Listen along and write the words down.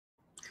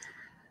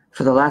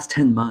For the last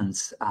 10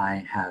 months,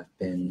 I have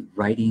been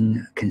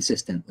writing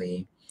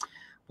consistently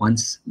one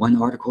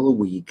article a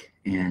week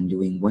and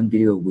doing one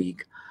video a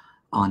week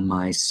on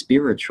my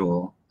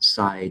spiritual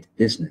side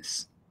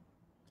business.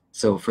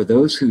 So for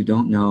those who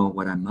don't know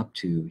what I'm up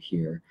to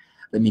here,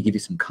 let me give you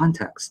some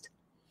context.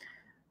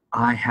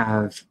 I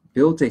have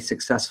built a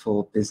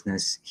successful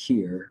business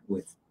here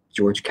with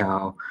George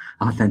Kao,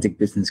 Authentic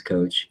Business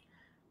Coach.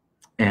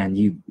 And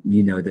you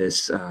know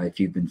this if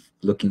you've been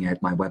looking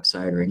at my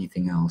website or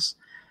anything else.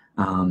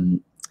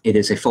 It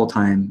is a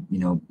full-time,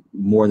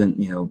 more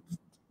than,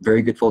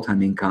 very good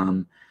full-time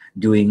income,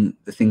 doing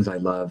the things I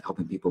love,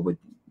 helping people with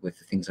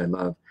the things I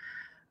love.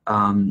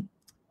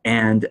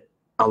 And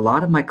a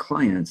lot of my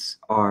clients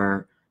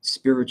are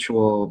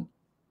spiritual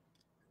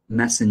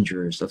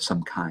messengers of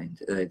some kind.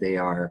 They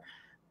are,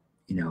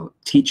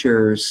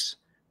 teachers,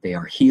 they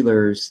are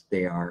healers,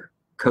 they are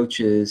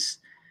coaches,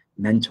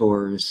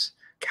 mentors,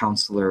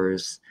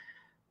 counselors,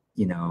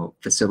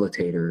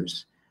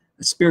 facilitators,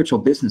 a spiritual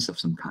business of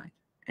some kind.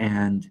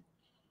 And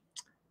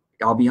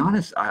I'll be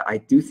honest, I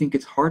do think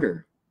it's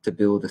harder to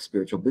build a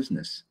spiritual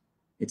business.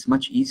 It's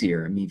much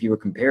easier. I mean, if you were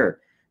to compare,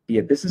 be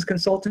a business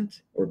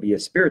consultant or be a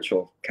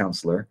spiritual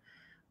counselor,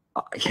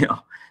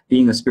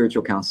 being a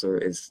spiritual counselor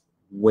is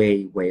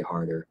way, way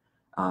harder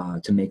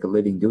to make a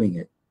living doing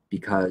it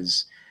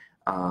because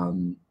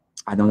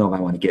I don't know if I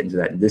want to get into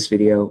that in this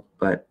video,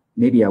 but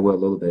maybe I will a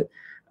little bit.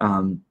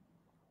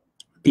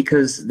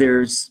 Because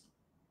there's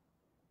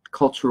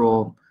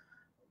cultural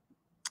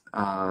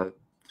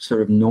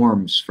sort of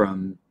norms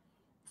from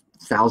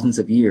thousands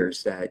of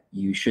years that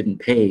you shouldn't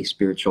pay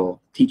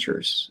spiritual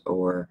teachers,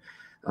 or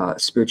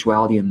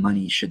spirituality and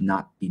money should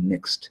not be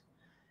mixed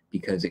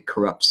because it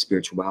corrupts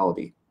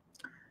spirituality.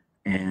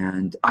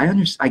 And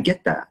I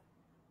get that,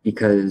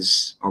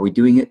 because are we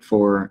doing it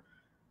for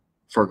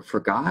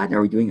God?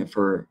 Are we doing it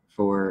for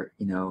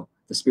the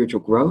spiritual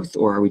growth,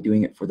 or are we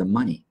doing it for the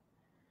money?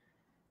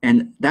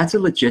 And that's a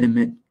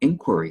legitimate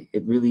inquiry.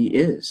 It really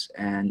is.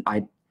 And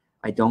I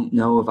don't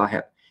know if I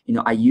have,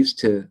 I used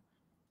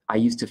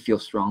to feel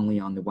strongly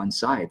on the one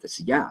side that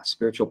said, yeah,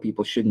 spiritual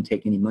people shouldn't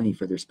take any money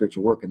for their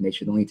spiritual work, and they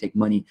should only take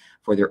money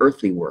for their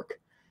earthly work.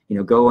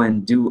 Go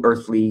and do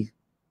earthly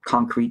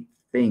concrete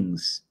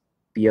things,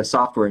 be a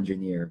software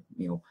engineer,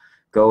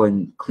 go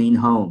and clean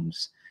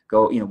homes,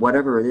 go,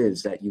 whatever it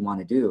is that you want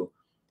to do,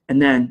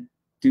 and then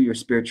do your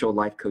spiritual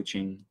life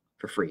coaching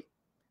for free.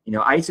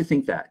 I used to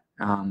think that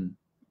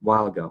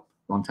while ago,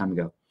 long time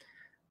ago.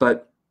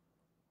 But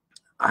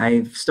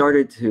I've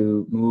started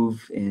to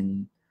move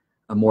in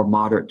a more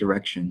moderate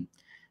direction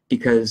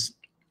because,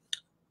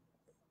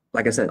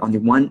 like I said, on the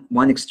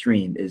one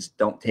extreme is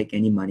don't take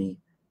any money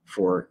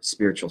for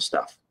spiritual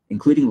stuff,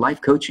 including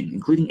life coaching,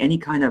 including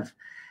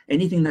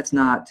anything that's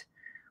not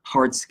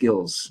hard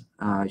skills.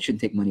 You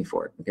shouldn't take money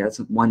for it. Okay, that's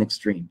one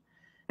extreme.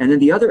 And then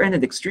the other end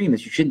of the extreme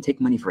is you shouldn't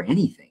take money for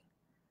anything,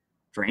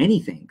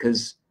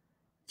 because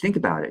think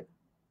about it.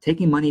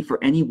 Taking money for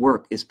any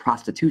work is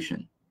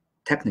prostitution,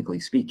 technically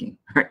speaking.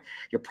 Right?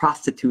 You're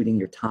prostituting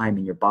your time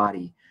and your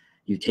body.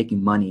 You're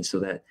taking money so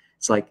that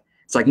it's like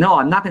no,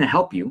 I'm not going to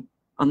help you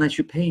unless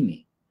you pay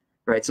me,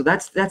 right? So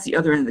that's the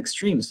other end of the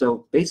extreme.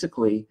 So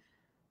basically,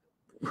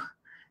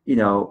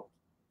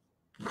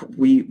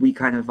 we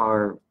kind of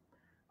are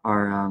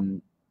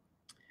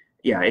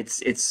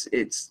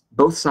it's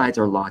both sides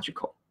are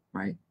logical,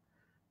 right?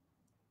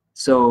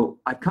 So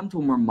I've come to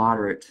a more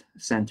moderate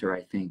center,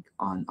 I think,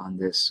 on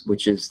this,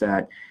 which is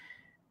that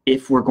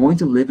if we're going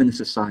to live in a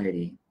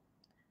society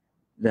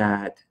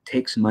that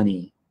takes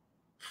money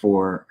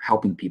for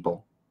helping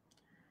people,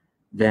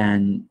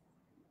 then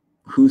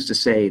who's to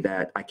say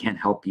that I can't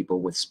help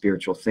people with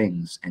spiritual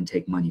things and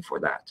take money for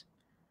that?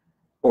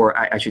 Or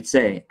I should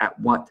say, at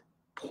what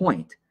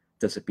point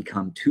does it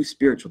become too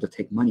spiritual to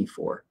take money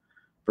for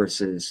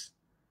versus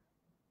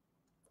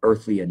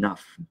earthly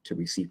enough to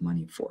receive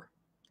money for?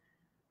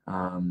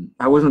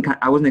 I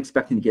wasn't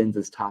expecting to get into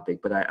this topic,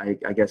 but I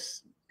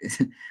guess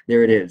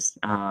there it is.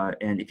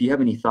 And if you have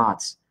any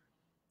thoughts,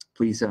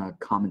 please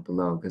comment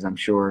below, because I'm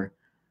sure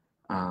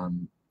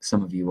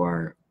some of you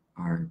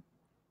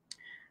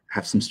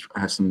have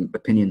some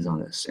opinions on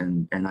this,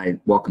 and I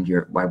welcome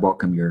your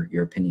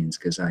opinions,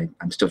 because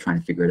I'm still trying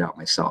to figure it out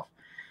myself.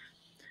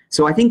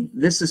 So I think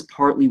this is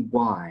partly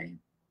why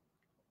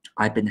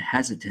I've been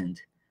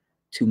hesitant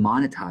to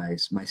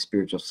monetize my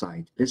spiritual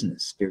side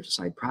business, spiritual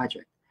side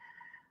project.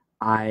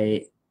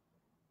 I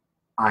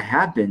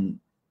have been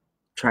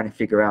trying to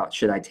figure out,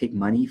 should I take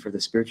money for the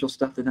spiritual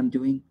stuff that I'm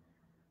doing,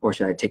 or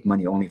should I take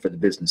money only for the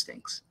business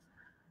things,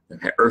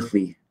 the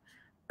earthly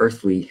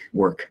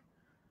work?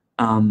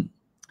 And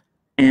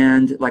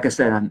like I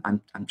said,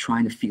 I'm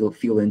trying to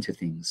feel into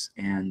things,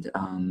 and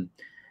I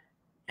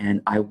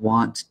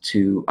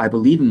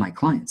believe in my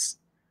clients,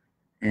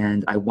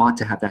 and I want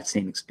to have that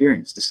same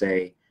experience to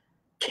say,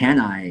 can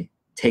I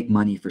take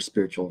money for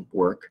spiritual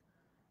work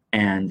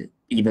and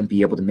even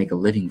be able to make a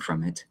living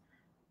from it?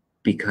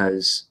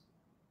 Because,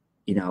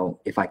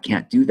 if I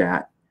can't do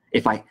that,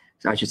 if I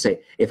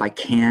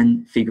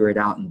can figure it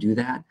out and do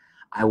that,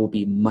 I will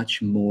be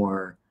much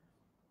more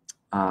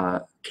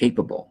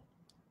capable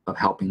of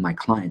helping my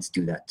clients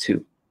do that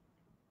too,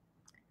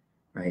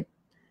 right?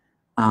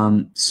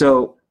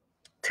 So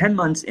 10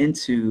 months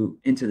into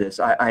this,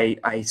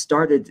 I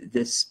started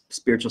this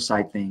spiritual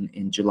side thing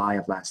in July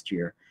of last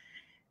year.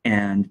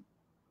 And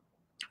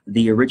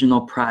the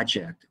original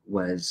project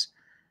was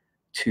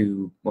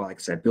to, well, like I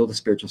said, build a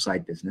spiritual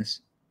side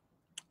business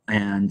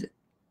and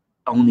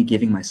only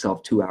giving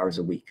myself 2 hours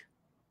a week.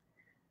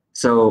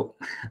 So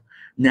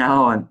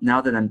now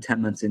that I'm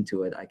 10 months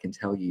into it, I can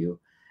tell you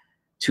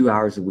 2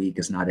 hours a week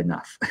is not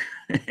enough.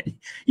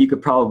 You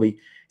could probably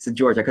say,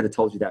 George, I could have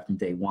told you that from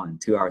day one.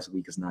 2 hours a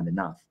week is not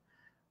enough.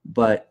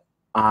 But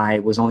I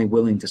was only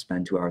willing to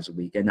spend 2 hours a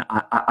week. And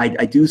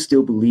I do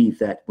still believe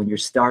that when you're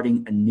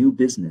starting a new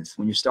business,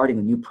 when you're starting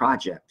a new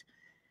project,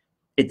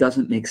 it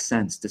doesn't make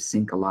sense to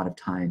sink a lot of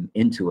time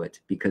into it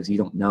because you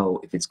don't know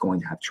if it's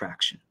going to have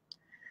traction.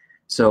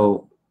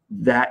 So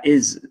that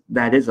is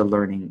a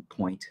learning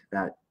point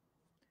that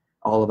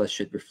all of us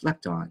should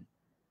reflect on.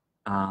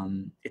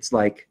 It's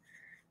like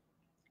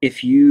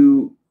if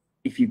you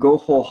go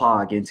whole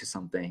hog into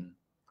something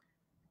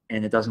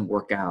and it doesn't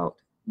work out,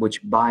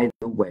 which, by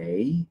the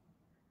way,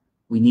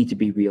 we need to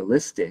be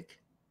realistic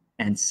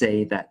and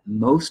say that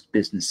most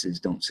businesses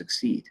don't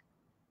succeed.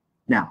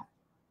 Now,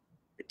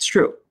 it's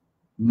true.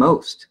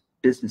 Most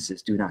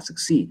businesses do not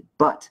succeed,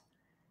 but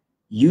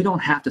you don't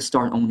have to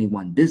start only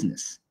one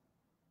business.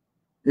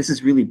 This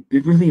is really,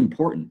 really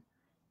important.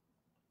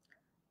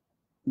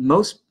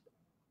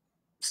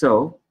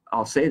 So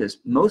I'll say this,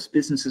 most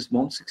businesses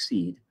won't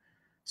succeed.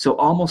 So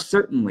almost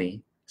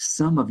certainly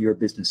some of your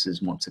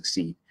businesses won't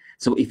succeed.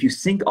 So if you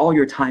sink all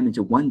your time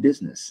into one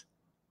business,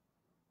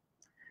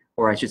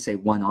 or I should say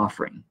one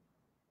offering,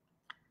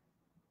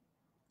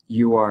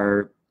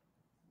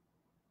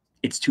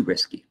 it's too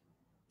risky.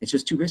 It's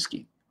just too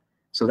risky.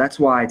 So that's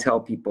why I tell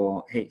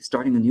people, hey,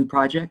 starting a new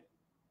project,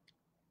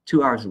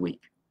 2 hours a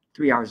week,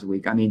 3 hours a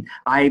week. I mean,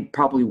 I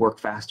probably work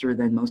faster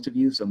than most of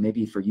you, so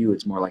maybe for you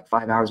it's more like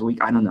 5 hours a week.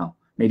 I don't know.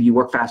 Maybe you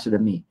work faster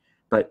than me,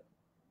 but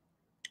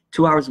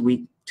 2 hours a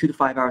week, 2 to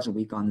 5 hours a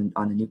week on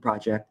a new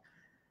project.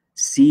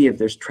 See if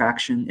there's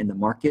traction in the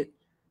market.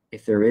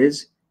 If there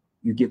is,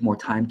 you give more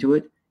time to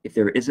it. If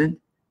there isn't,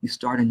 you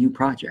start a new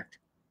project.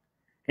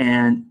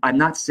 And I'm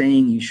not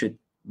saying you should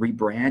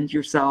rebrand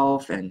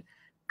yourself and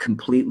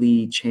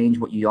completely change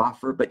what you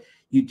offer, but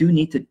you do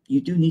need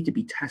to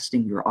be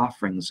testing your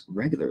offerings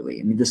regularly.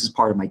 I mean, this is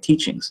part of my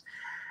teachings.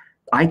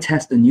 I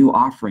test a new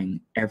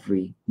offering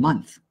every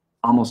month.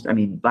 Almost, I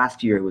mean,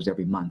 last year it was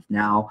every month.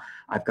 Now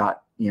I've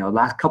got,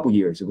 last couple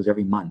years it was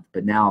every month.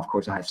 But now, of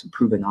course, I have some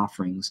proven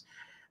offerings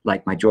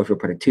like my Joyful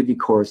Productivity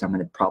course. I'm going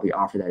to probably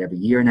offer that every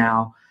year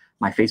now.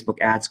 My Facebook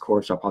ads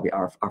course, I'll probably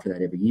offer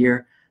that every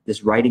year.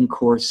 This writing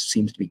course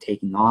seems to be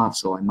taking off,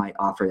 so I might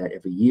offer that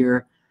every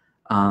year.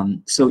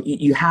 So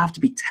you have to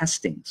be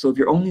testing. So if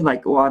you're only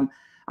like, well,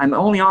 I'm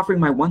only offering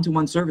my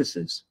one-to-one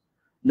services,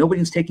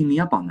 nobody's taking me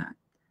up on that.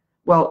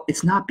 Well,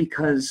 it's not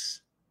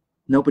because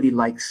nobody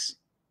likes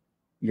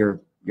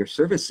your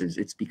services.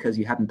 It's because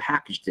you haven't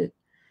packaged it.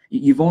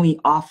 You've only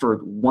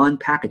offered one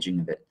packaging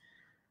of it.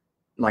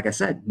 Like I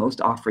said,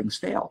 most offerings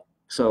fail.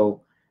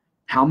 So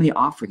how many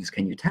offerings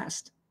can you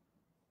test?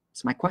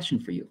 It's my question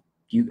for you.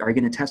 Are you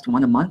going to test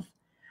one a month,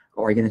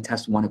 or are you going to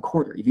test one a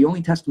quarter? If you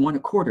only test one a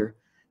quarter,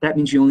 that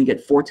means you only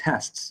get 4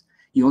 tests.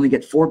 You only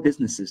get 4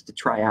 businesses to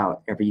try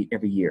out every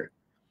year.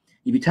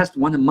 If you test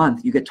one a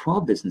month, you get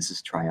 12 businesses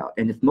to try out.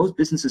 And if most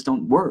businesses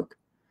don't work,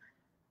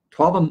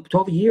 12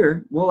 a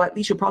year, well, at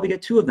least you'll probably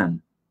get 2 of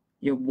them.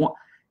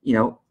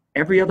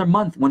 Every other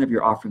month, one of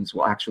your offerings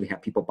will actually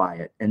have people buy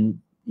it. And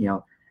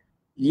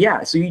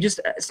yeah.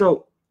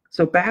 So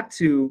so back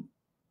to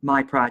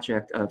my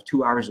project of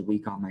 2 hours a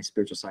week on my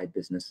spiritual side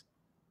business.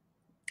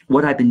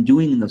 What I've been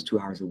doing in those 2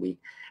 hours a week,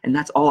 and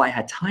that's all I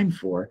had time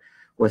for,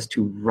 was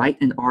to write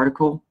an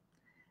article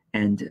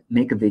and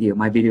make a video.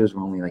 My videos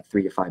were only like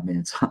 3 to 5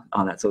 minutes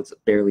on that, so it's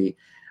barely,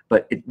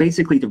 but it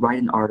basically to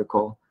write an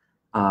article,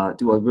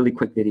 do a really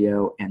quick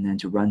video, and then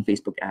to run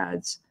Facebook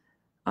ads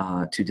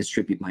to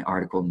distribute my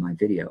article and my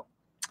video.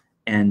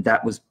 And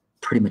that was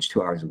pretty much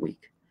 2 hours a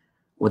week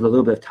with a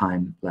little bit of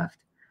time left.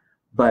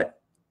 But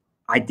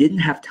I did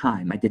not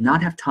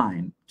have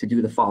time to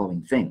do the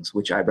following things,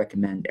 which I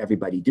recommend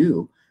everybody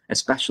do,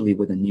 especially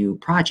with a new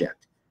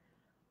project,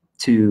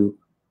 to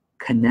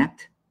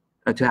connect,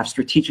 to have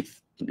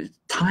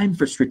time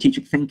for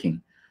strategic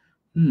thinking.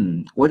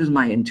 What is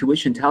my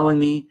intuition telling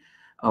me?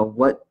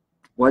 What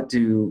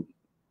do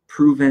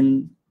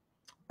proven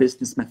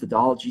business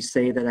methodologies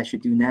say that I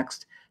should do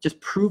next? Just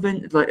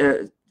proven,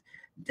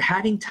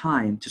 having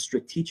time to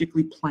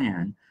strategically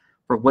plan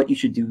for what you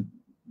should do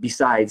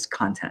besides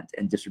content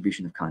and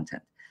distribution of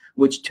content,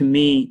 which to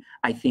me,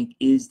 I think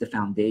is the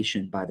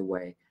foundation, by the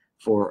way,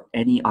 for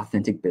any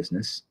authentic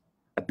business,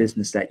 a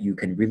business that you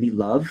can really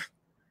love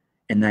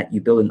and that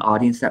you build an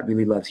audience that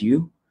really loves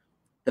you.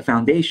 The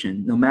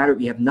foundation, no matter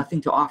if you have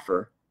nothing to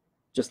offer,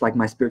 just like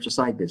my spiritual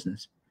side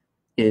business,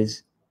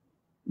 is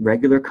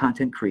regular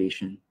content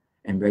creation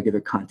and regular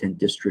content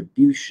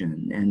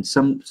distribution. And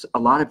a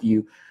lot of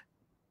you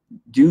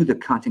do the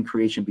content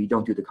creation, but you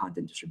don't do the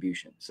content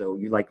distribution. So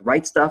you like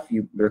write stuff,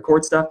 you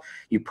record stuff,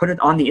 you put it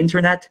on the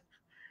internet,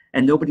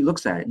 and nobody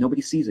looks at it,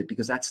 nobody sees it,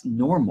 because that's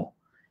normal.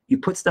 You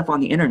put stuff on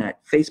the internet,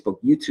 Facebook,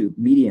 YouTube,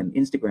 Medium,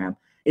 Instagram,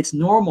 it's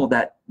normal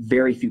that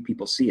very few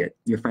people see it,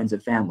 your friends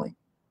and family.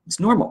 It's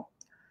normal.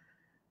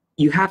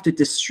 You have to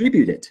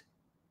distribute it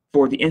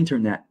for the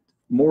internet,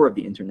 more of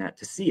the internet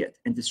to see it.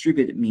 And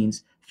distribute it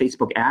means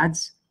Facebook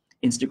ads,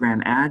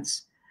 Instagram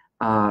ads,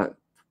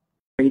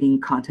 creating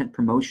content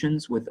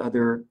promotions with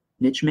other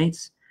niche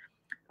mates,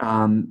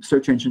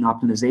 search engine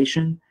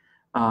optimization,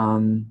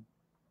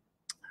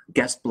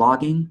 guest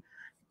blogging,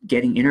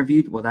 getting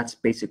interviewed. Well, that's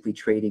basically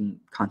trading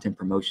content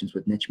promotions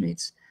with niche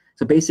mates.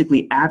 So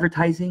basically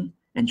advertising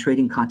and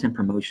trading content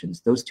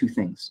promotions, those two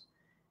things.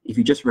 If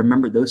you just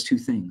remember those two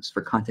things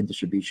for content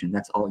distribution,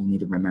 that's all you need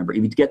to remember.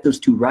 If you get those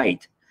two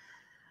right,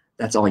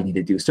 that's all you need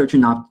to do.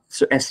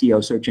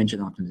 SEO, search engine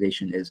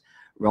optimization, is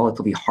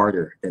relatively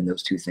harder than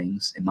those two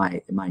things in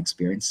my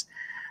experience.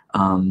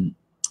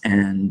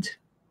 And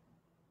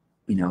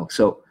you know,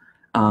 so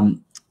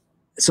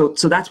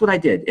that's what I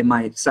did in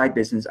my side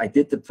business. I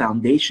did the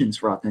foundations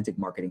for authentic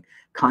marketing,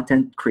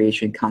 content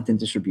creation, content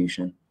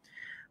distribution,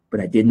 but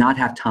I did not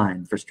have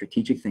time for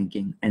strategic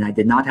thinking, and I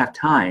did not have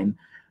time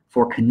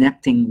for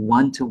connecting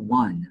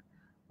one-to-one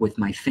with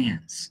my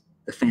fans,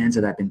 the fans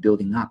that I've been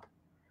building up,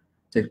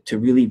 to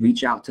really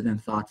reach out to them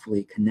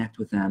thoughtfully, connect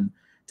with them,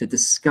 to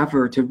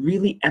discover, to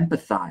really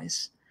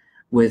empathize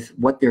with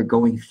what they're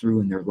going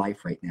through in their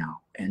life right now,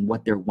 and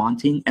what they're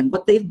wanting, and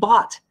what they've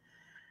bought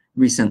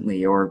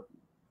recently, or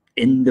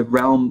in the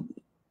realm,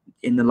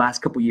 in the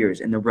last couple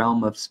years, in the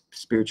realm of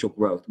spiritual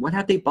growth. What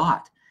have they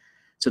bought?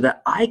 So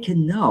that I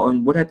can know,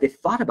 and what have they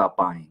thought about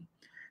buying?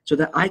 So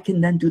that I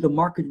can then do the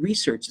market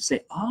research to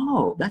say,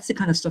 oh, that's the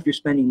kind of stuff you're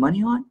spending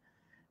money on?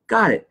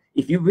 Got it.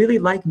 If you really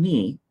like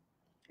me,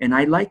 and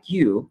I like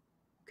you,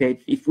 okay,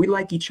 if we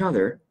like each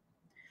other,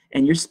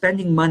 and you're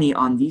spending money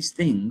on these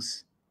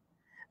things,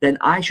 then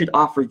I should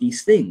offer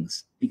these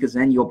things, because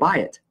then you'll buy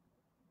it.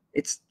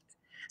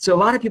 So a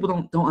lot of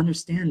people don't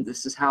understand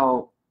this is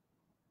how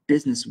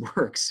business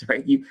works,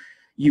 right?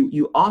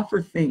 You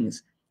offer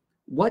things.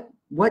 What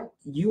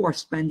you are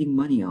spending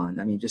money on,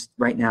 I mean, just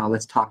right now,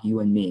 let's talk you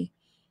and me,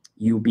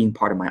 you being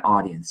part of my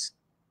audience.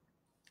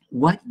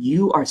 What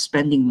you are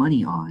spending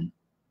money on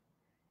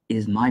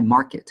is my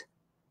market.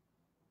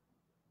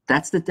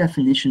 That's the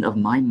definition of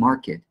my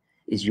market,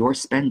 is your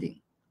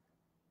spending.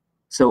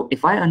 So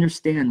if I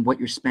understand what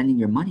you're spending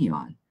your money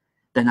on,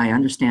 then I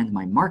understand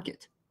my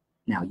market.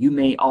 Now, you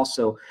may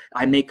also,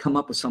 I may come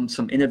up with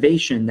some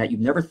innovation that you've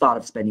never thought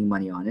of spending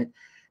money on it,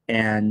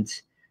 and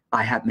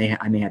I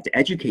may have to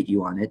educate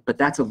you on it, but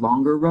that's a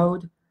longer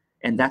road,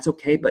 and that's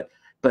okay. But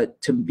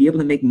to be able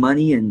to make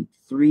money in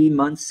 3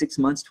 months, 6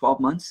 months, 12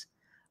 months,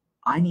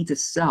 I need to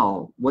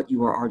sell what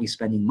you are already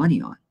spending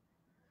money on.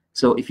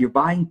 So if you're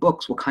buying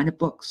books, what kind of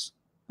books?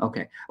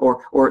 Okay,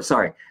 or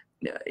sorry,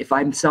 if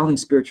I'm selling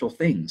spiritual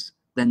things,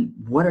 then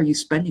what are you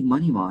spending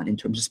money on in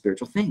terms of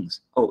spiritual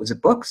things? Oh, is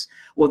it books?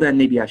 Well, then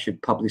maybe I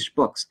should publish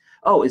books.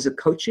 Oh, is it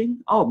coaching?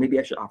 Oh, maybe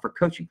I should offer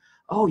coaching.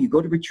 Oh, you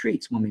go to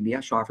retreats. Well, maybe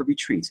I should offer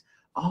retreats.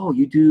 Oh,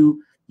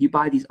 you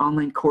buy these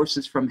online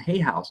courses from Hay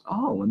House.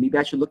 Oh, well, maybe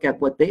I should look at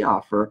what they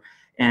offer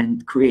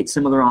and create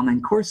similar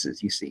online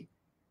courses, you see.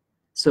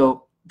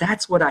 So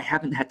that's what I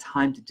haven't had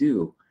time to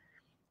do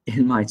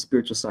in my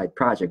spiritual side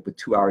project with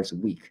 2 hours a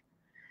week.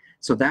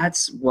 So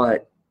that's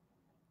what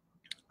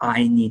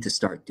I need to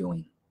start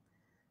doing.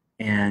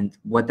 And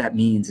what that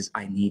means is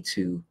I need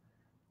to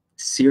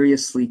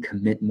seriously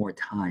commit more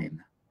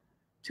time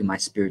to my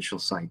spiritual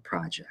side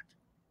project.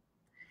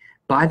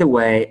 By the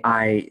way,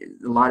 a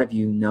lot of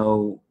you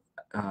know,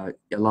 a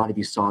lot of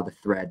you saw the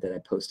thread that I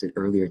posted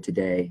earlier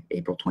today,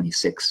 April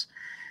 26th.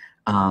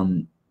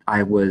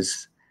 I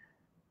was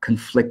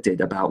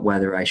conflicted about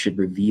whether I should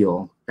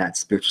reveal that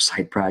spiritual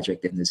side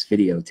project in this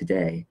video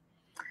today.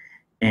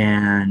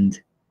 And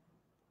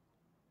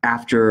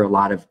after a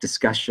lot of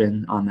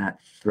discussion on that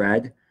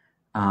thread,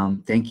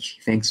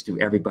 thanks to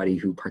everybody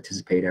who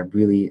participated. I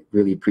really,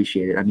 really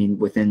appreciate it. I mean,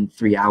 within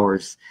 3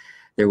 hours,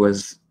 there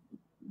was,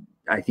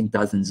 I think,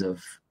 dozens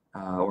of,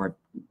 or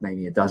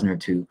maybe a dozen or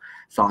two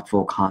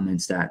thoughtful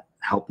comments that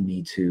helped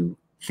me to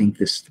think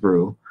this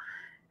through.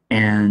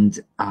 And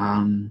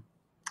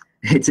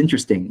it's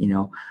interesting, you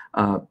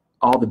know,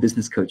 all the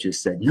business coaches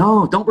said,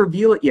 no, don't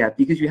reveal it yet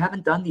because you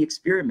haven't done the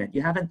experiment.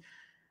 You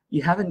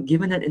haven't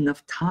given it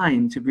enough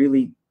time to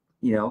really,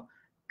 you know,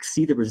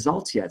 see the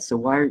results yet. So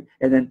why?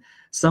 And then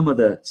some of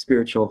the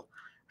spiritual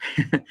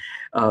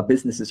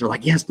businesses are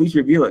like, yes, please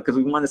reveal it because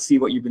we want to see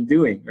what you've been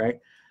doing, right?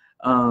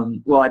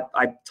 Well,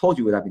 I told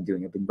you what I've been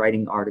doing. I've been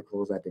writing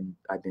articles. I've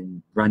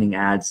been running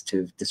ads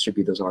to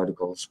distribute those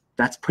articles.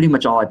 That's pretty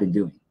much all I've been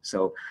doing.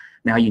 So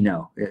now you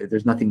know.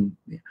 There's nothing,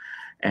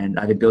 and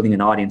I've been building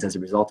an audience as a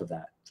result of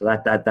that. So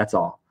that's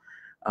all.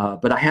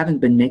 But I haven't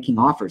been making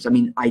offers. I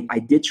mean, I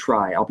did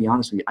try. I'll be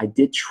honest with you. I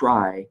did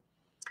try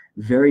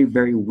very,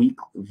 very weak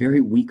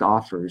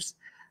offers.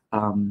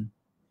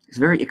 It's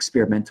very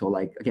experimental.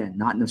 Like, again,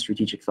 not in a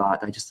strategic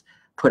thought.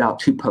 put out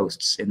 2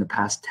 posts in the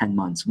past 10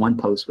 months. One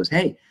post was,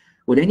 hey,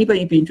 would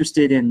anybody be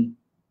interested in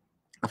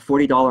a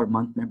 $40 a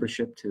month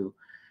membership to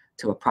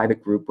a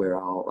private group where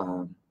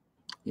I'll,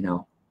 you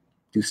know,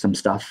 do some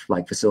stuff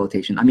like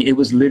facilitation. I mean, it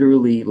was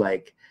literally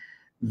like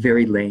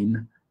very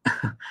lame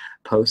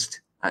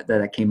post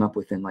that I came up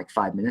with in like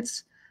 5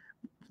 minutes.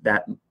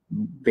 That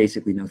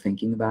basically no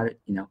thinking about it,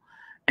 you know.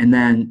 And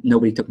then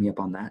nobody took me up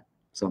on that.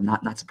 So I'm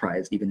not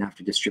surprised, even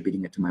after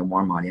distributing it to my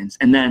warm audience.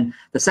 And then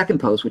the second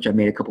post, which I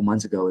made a couple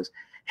months ago, is,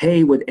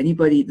 hey, would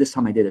anybody, this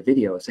time I did a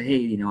video, say, hey,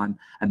 you know,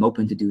 I'm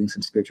open to doing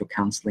some spiritual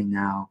counseling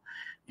now.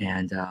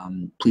 And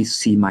please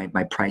see my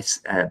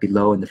price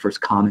below in the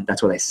first comment.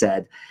 That's what I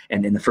said.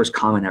 And in the first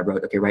comment, I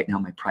wrote, okay, right now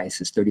my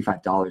price is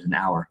 $35 an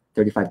hour,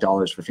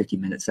 $35 for a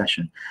 50-minute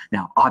session.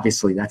 Now,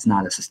 obviously, that's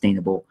not a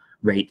sustainable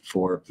rate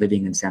for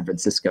living in San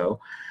Francisco.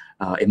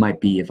 It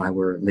might be if I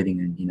were living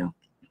in, you know,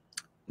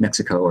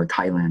 Mexico or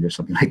Thailand or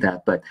something like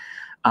that. But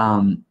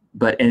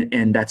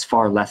that's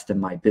far less than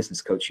my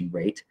business coaching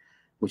rate,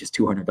 which is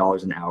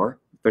 $200 an hour,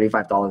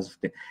 $35.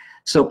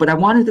 So, but I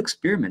wanted to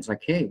experiment. It's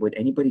like, hey, would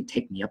anybody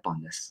take me up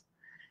on this?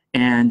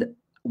 And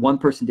one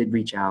person did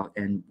reach out,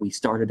 and we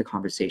started the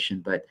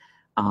conversation, but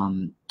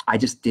I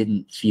just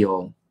didn't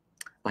feel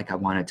like I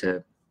wanted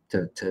to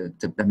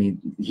I mean,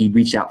 he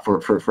reached out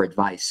for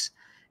advice,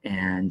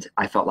 and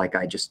I felt like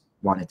I just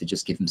wanted to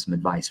just give him some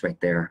advice right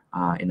there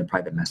in the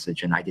private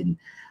message. And I didn't,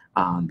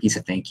 he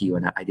said, thank you.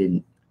 And I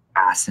didn't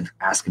ask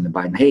him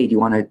about him, hey, do you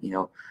want to, you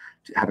know,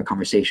 have a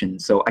conversation?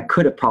 So I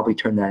could have probably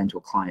turned that into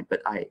a client,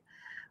 but I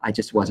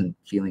just wasn't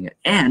feeling it.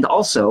 And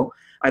also,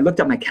 I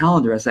looked at my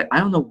calendar. I said, I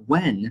don't know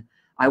when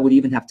I would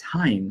even have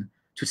time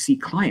to see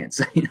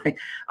clients.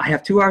 I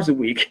have 2 hours a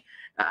week,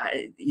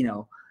 you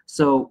know.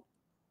 So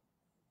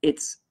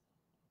it's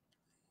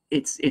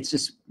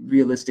just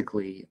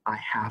realistically, I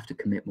have to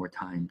commit more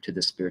time to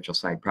the spiritual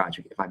side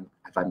project if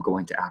I'm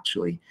going to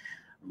actually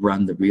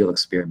run the real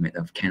experiment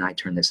of, can I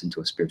turn this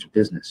into a spiritual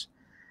business?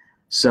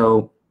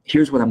 So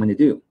here's what I'm going to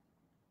do.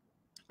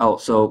 Oh,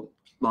 so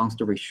long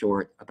story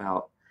short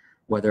about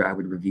whether I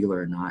would reveal it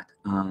or not.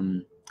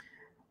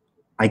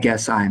 I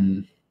guess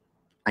I've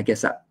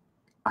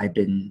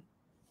been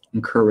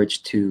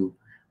encouraged to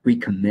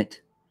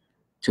recommit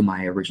to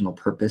my original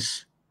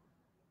purpose,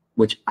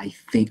 which I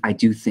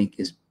do think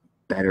is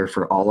better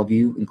for all of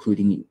you,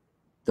 including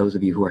those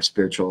of you who are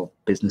spiritual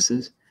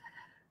businesses,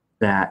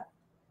 that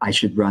I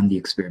should run the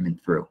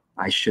experiment through.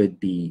 I should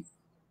be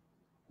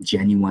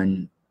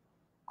genuine,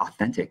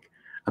 authentic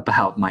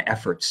about my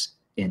efforts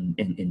in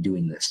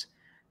doing this,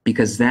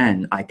 because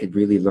then I could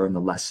really learn the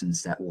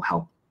lessons that will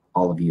help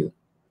all of you,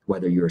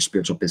 whether you're a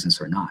spiritual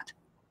business or not,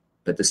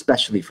 but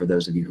especially for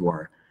those of you who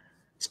are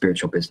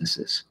spiritual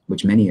businesses,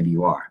 which many of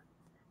you are.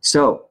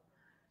 So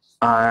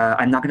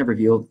I'm not going to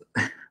reveal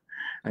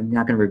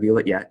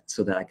it yet,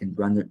 so that I can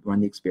run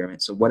the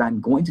experiment. So what I'm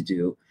going to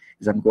do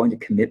is I'm going to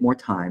commit more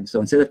time. So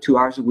instead of 2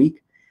 hours a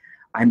week,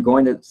 I'm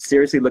going to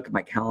seriously look at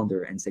my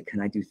calendar and say, can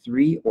I do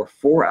 3 or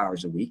 4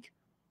 hours a week,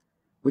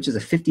 which is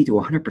a 50 to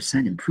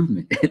 100%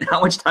 improvement in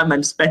how much time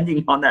I'm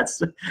spending on that,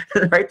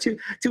 right? 2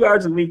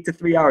 hours a week to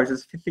 3 hours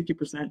is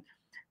 50%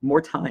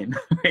 more time,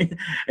 right?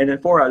 And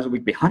then 4 hours a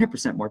week be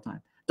 100% more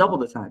time, double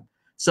the time.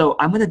 So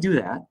I'm going to do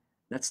that.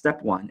 That's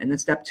step one. And then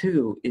step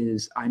two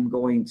is I'm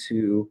going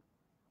to,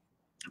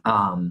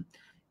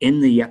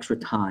 in the extra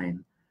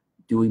time,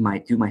 do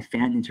my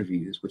fan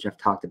interviews, which I've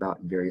talked about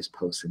in various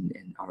posts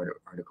and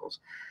articles.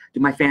 Do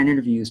my fan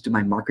interviews, do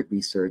my market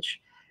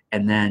research,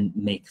 and then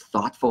make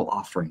thoughtful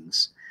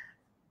offerings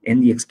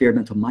in the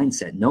experimental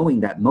mindset, knowing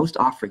that most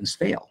offerings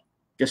fail,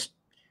 just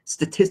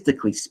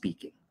statistically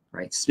speaking,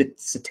 right?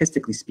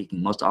 Statistically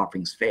speaking, most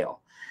offerings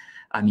fail.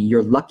 I mean,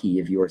 you're lucky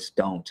if yours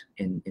don't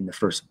in the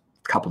first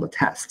couple of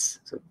tests.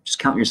 So just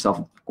count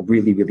yourself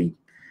really, really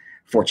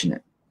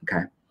fortunate,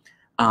 okay?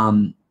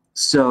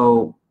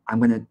 So I'm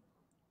going to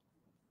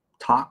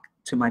talk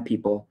to my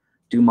people,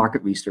 do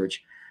market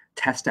research,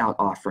 test out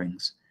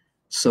offerings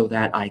so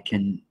that I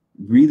can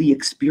really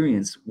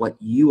experience what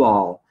you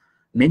all,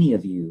 many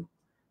of you,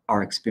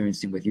 are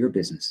experiencing with your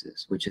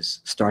businesses, which is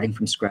starting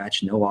from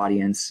scratch, no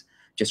audience,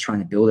 just trying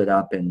to build it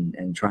up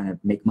and trying to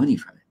make money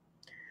from it.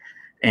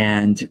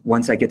 And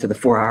once I get to the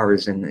 4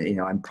 hours, and you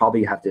know, I'm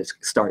probably have to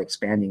start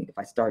expanding. If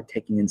I start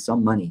taking in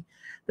some money,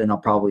 then I'll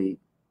probably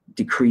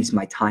decrease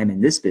my time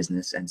in this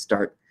business and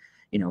start,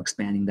 you know,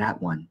 expanding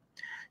that one.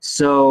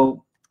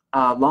 So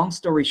long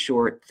story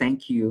short,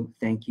 thank you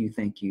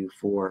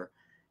for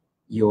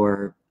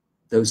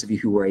those of you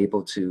who were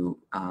able to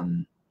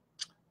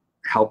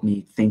help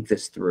me think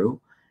this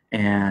through,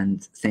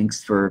 and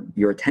thanks for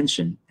your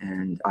attention.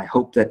 And I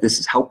hope that this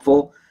is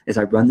helpful as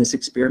I run this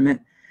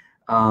experiment.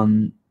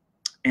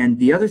 And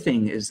the other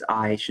thing is,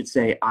 I should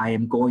say, I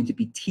am going to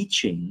be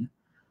teaching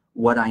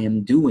what I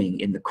am doing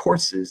in the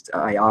courses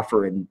I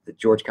offer in the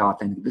George Kao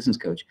Authentic Business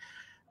Coach.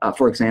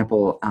 For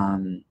example,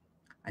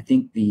 I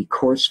think the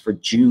course for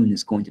June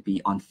is going to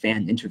be on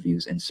fan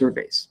interviews and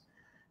surveys.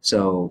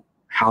 So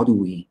how do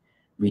we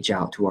reach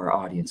out to our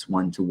audience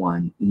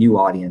one-to-one, new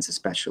audience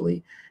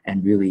especially,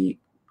 and really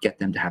get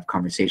them to have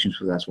conversations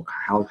with us. Well,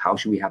 how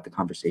should we have the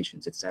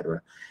conversations,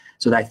 etc.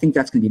 So I think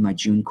that's going to be my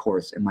June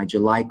course, and my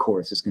July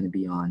course is going to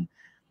be on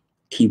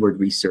keyword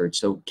research.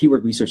 So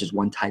keyword research is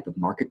one type of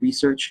market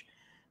research,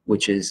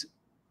 which is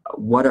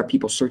what are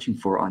people searching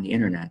for on the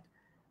internet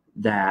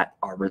that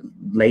are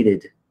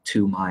related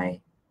to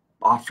my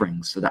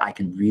offerings, so that I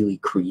can really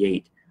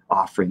create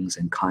offerings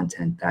and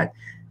content that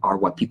are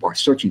what people are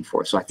searching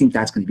for. So I think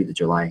that's going to be the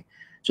July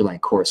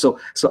course. So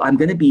I'm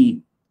going to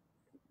be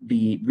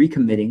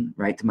recommitting,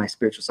 right, to my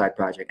spiritual side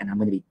project, and I'm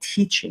going to be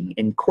teaching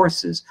in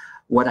courses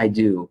what I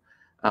do,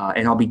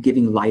 and I'll be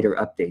giving lighter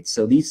updates.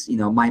 So these,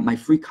 my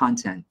free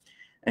content.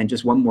 And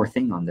just one more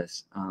thing on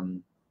this,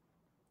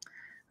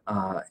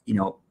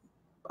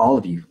 all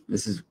of you,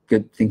 this is a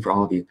good thing for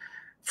all of you.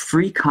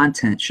 Free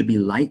content should be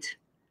light,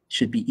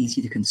 should be easy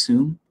to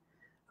consume,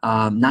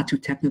 not too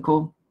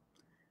technical.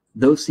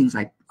 Those things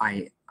I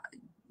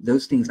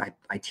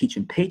teach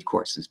in paid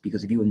courses,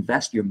 because if you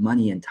invest your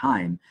money and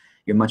time,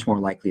 you're much more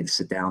likely to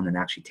sit down and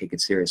actually take it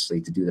seriously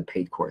to do the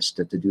paid course,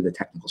 to do the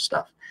technical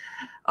stuff.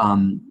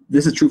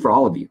 This is true for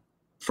all of you,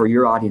 for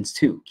your audience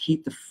too.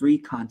 Keep the free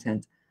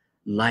content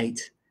light,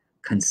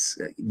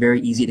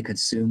 very easy to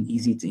consume,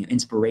 easy to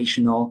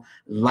inspirational,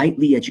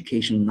 lightly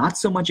educational, not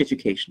so much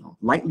educational,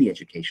 lightly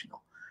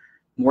educational,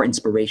 more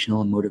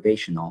inspirational and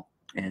motivational,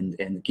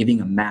 and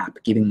giving a map,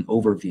 giving an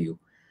overview,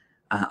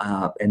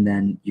 and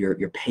then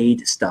your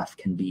paid stuff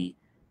can be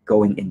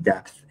going in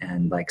depth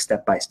and like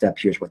step by step.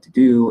 Here's what to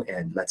do,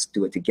 and let's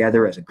do it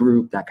together as a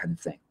group, that kind of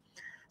thing.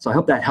 So I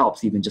hope that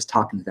helps, even just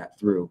talking that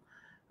through.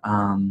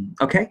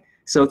 Okay.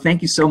 So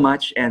thank you so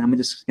much, and I'm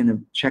just going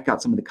to check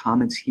out some of the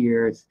comments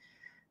here.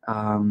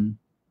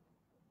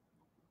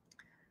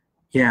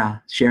 Yeah,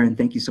 Sharon,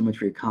 thank you so much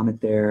for your comment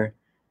there.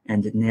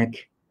 And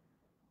Nick,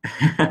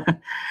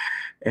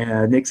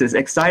 Nick says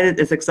excited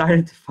to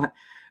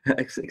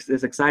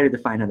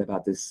find out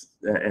about this,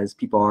 as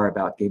people are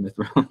about Game of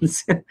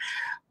Thrones.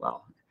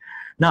 Well,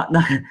 not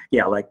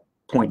yeah, like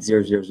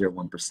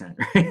 0.0001%,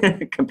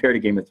 right? Compared to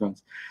Game of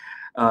Thrones.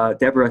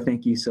 Deborah,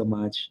 thank you so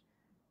much.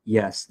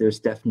 Yes,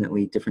 there's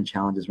definitely different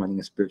challenges running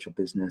a spiritual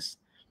business.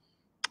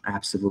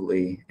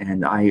 Absolutely.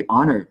 And I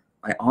honor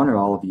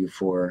all of you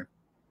for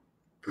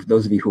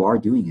those of you who are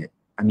doing it.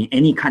 I mean,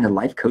 any kind of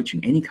life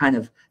coaching, any kind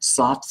of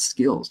soft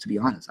skills, to be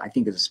honest, I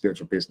think is a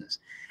spiritual business.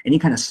 Any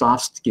kind of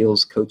soft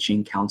skills,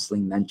 coaching,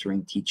 counseling,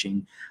 mentoring,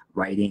 teaching,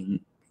 writing,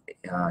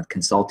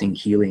 consulting,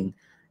 healing,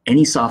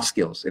 any soft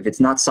skills. If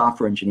it's not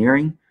software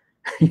engineering,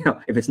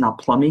 if it's not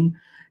plumbing,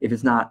 if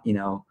it's not,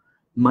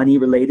 money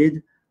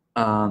related,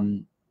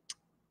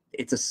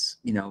 it's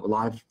a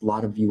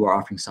lot of you are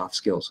offering soft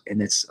skills,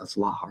 and it's a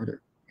lot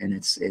harder, and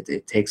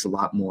it takes a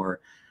lot more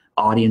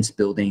audience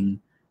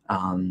building,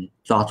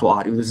 thoughtful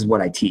audience. This is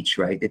what I teach,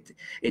 right?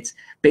 It's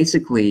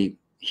basically,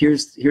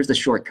 here's the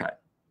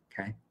shortcut.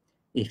 Okay,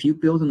 if you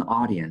build an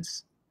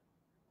audience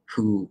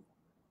who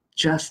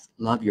just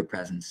love your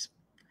presence,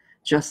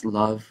 just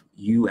love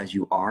you as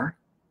you are,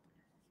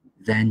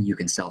 then you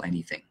can sell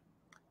anything,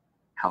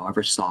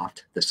 however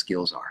soft the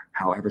skills are,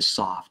 however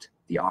soft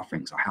the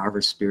offerings are,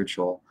 however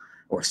spiritual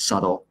or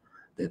subtle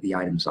the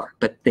items are.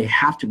 But they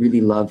have to really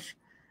love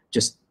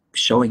just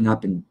showing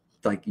up, and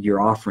like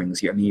your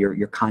offerings,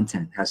 your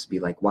content has to be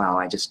like, wow,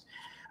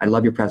 I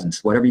love your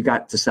presence. Whatever you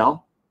got to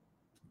sell,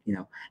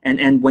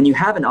 and when you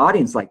have an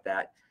audience like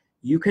that,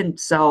 you can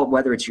sell,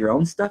 whether it's your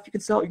own stuff, you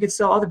can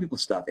sell other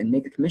people's stuff and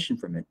make a commission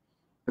from it.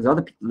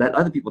 Because let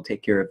other people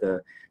take care of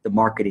the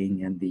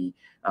marketing and the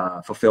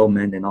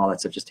fulfillment and all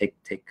that stuff. Just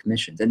take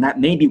commissions, and that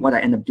may be what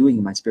I end up doing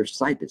in my spiritual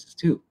side business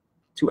too.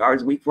 2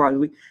 hours a week, 4 hours a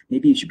week.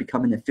 Maybe you should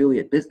become an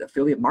affiliate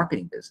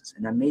marketing business,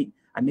 and I may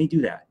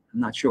do that. I'm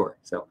not sure.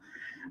 So,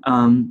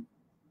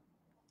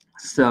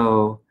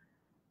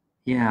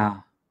 yeah.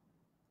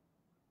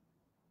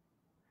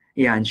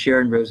 And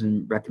Sharon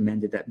Rosen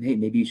recommended that, hey,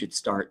 maybe you should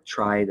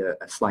try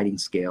a sliding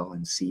scale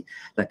and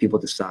let people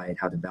decide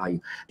how to value.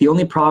 The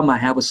only problem I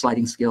have with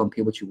sliding scale and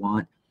pay what you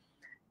want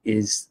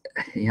is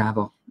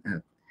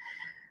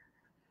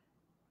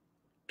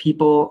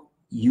people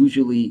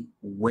usually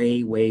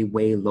way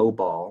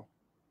lowball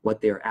what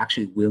they're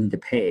actually willing to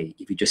pay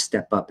if you just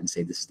step up and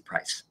say, this is the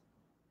price.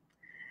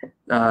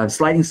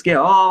 Sliding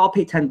scale, I'll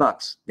pay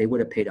 $10. They would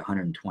have paid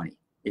 120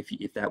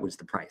 if that was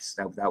the price.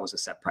 That was a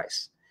set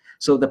price.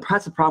 So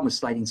that's the problem with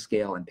sliding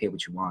scale and pay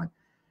what you want.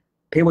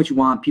 Pay what you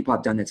want. People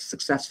have done it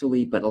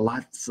successfully, but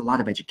it's a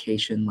lot of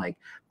education, like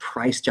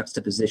price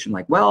juxtaposition,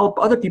 like, well,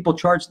 other people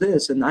charge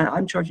this and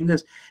I'm charging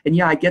this. And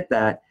yeah, I get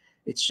that.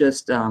 It's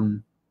just,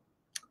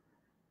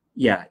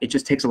 it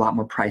just takes a lot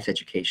more price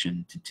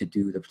education to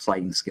do the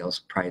sliding scales,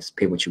 price,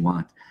 pay what you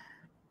want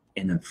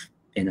in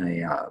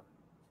a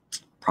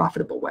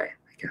profitable way,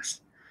 I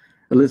guess.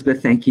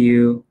 Elizabeth, thank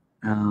you.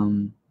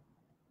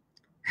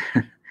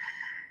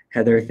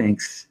 Heather,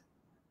 thanks.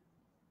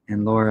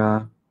 And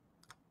Laura.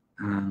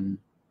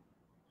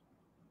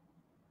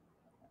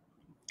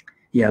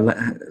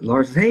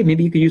 Laura says, hey,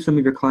 maybe you could use some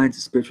of your clients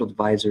as spiritual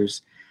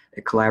advisors,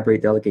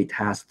 collaborate, delegate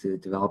tasks to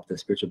develop the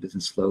spiritual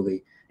business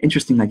slowly.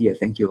 Interesting idea.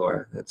 Thank you,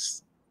 Laura.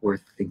 That's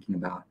worth thinking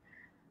about.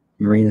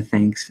 Marina,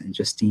 thanks. And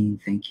Justine,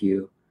 thank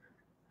you.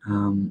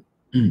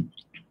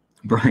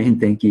 Brian,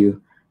 thank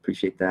you.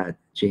 Appreciate that.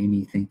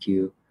 Jamie, thank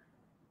you.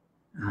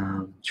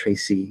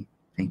 Tracy,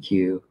 thank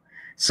you.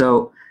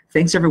 So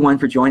thanks everyone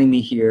for joining me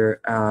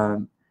here.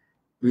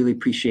 Really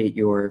appreciate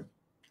your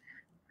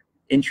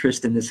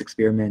interest in this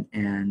experiment,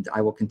 and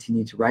I will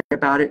continue to write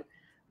about it,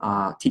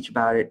 teach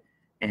about it,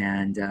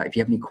 and if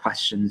you have any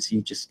questions,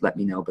 you just let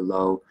me know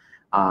below.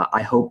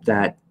 I hope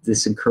that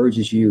this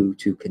encourages you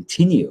to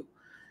continue,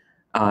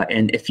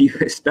 and if you,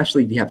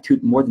 especially if you have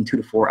more than 2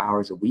 to 4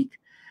 hours a week,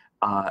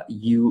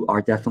 you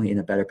are definitely in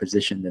a better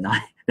position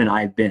than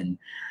I've been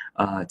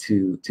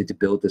to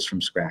build this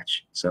from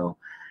scratch. So,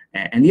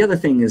 and the other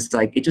thing is,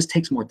 like, it just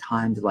takes more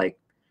time to, like,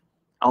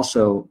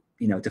 also,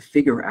 you know, to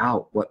figure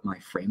out what my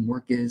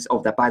framework is. Oh,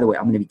 that, by the way,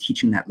 I'm going to be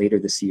teaching that later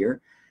this year,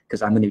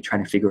 because I'm going to be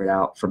trying to figure it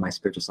out for my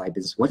spiritual side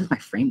business. What is my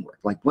framework?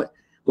 Like,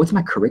 what's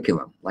my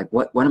curriculum? Like,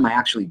 what am I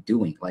actually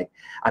doing? Like,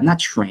 I'm not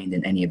trained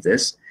in any of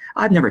this.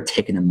 I've never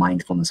taken a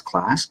mindfulness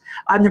class.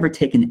 I've never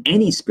taken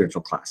any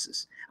spiritual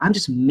classes. I'm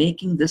just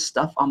making this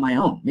stuff on my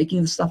own,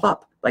 making this stuff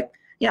up. Like,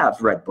 yeah,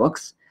 I've read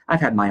books. I've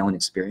had my own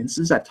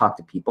experiences. I've talked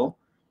to people.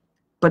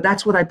 But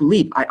that's what I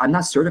believe. I'm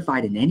not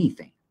certified in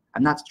anything.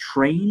 I'm not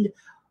trained,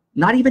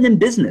 not even in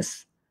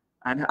business.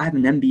 I have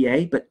an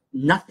MBA, but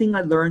nothing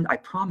I learned, I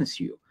promise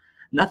you,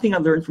 nothing I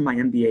learned from my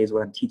MBA is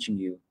what I'm teaching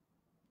you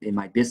in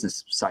my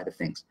business side of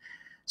things.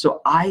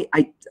 So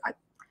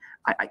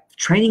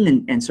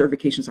training and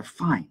certifications are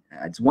fine.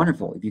 It's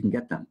wonderful if you can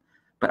get them.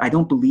 But I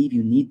don't believe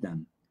you need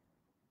them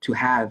to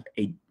have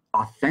an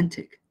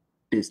authentic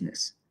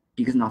business,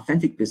 because an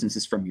authentic business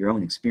is from your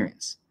own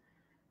experience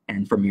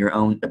and from your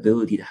own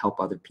ability to help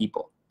other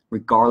people,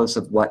 regardless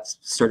of what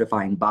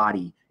certifying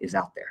body is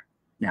out there.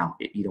 Now,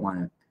 you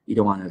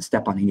don't want to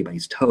step on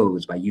anybody's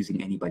toes by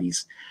using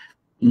anybody's.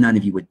 None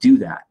of you would do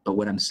that. But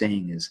what I'm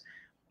saying is,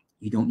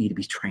 you don't need to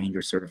be trained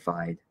or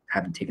certified,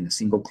 haven't taken a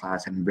single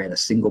class, haven't read a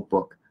single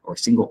book or a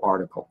single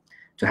article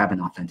to have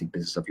an authentic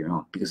business of your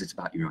own, because it's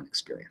about your own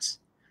experience.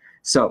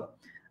 So,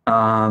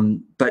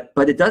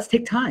 but it does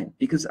take time,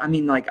 because I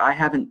mean, like,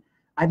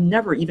 I've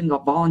never, even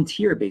on a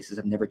volunteer basis,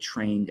 I've never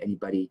trained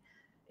anybody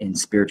in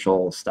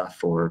spiritual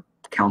stuff or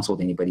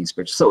counseled anybody in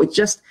spiritual. So it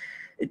just,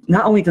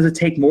 not only does it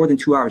take more than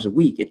 2 hours a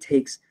week, it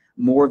takes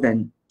more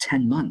than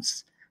 10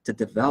 months to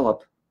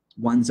develop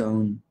one's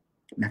own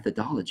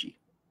methodology.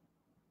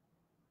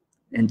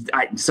 And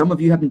some of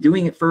you have been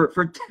doing it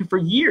for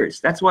years.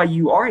 That's why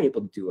you are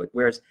able to do it.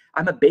 Whereas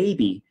I'm a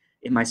baby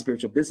in my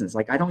spiritual business.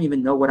 Like, I don't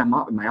even know what am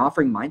I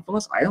offering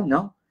mindfulness? I don't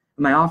know.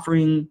 Am I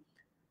offering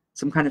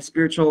some kind of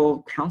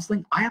spiritual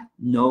counseling? I have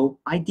no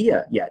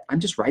idea yet. I'm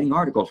just writing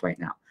articles right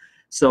now.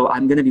 So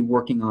I'm going to be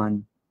working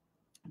on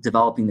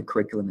developing the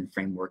curriculum and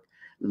framework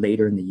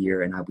later in the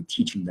year, and I'll be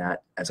teaching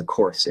that as a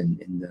course in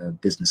the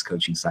business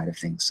coaching side of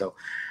things. So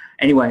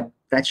anyway,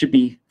 that should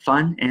be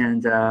fun,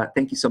 and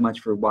thank you so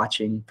much for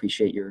watching.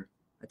 Appreciate your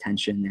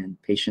attention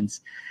and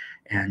patience,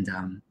 and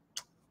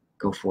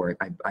go for it.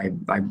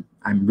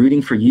 I'm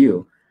rooting for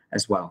you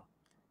as well,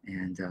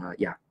 and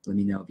yeah, let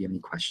me know if you have any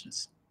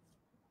questions.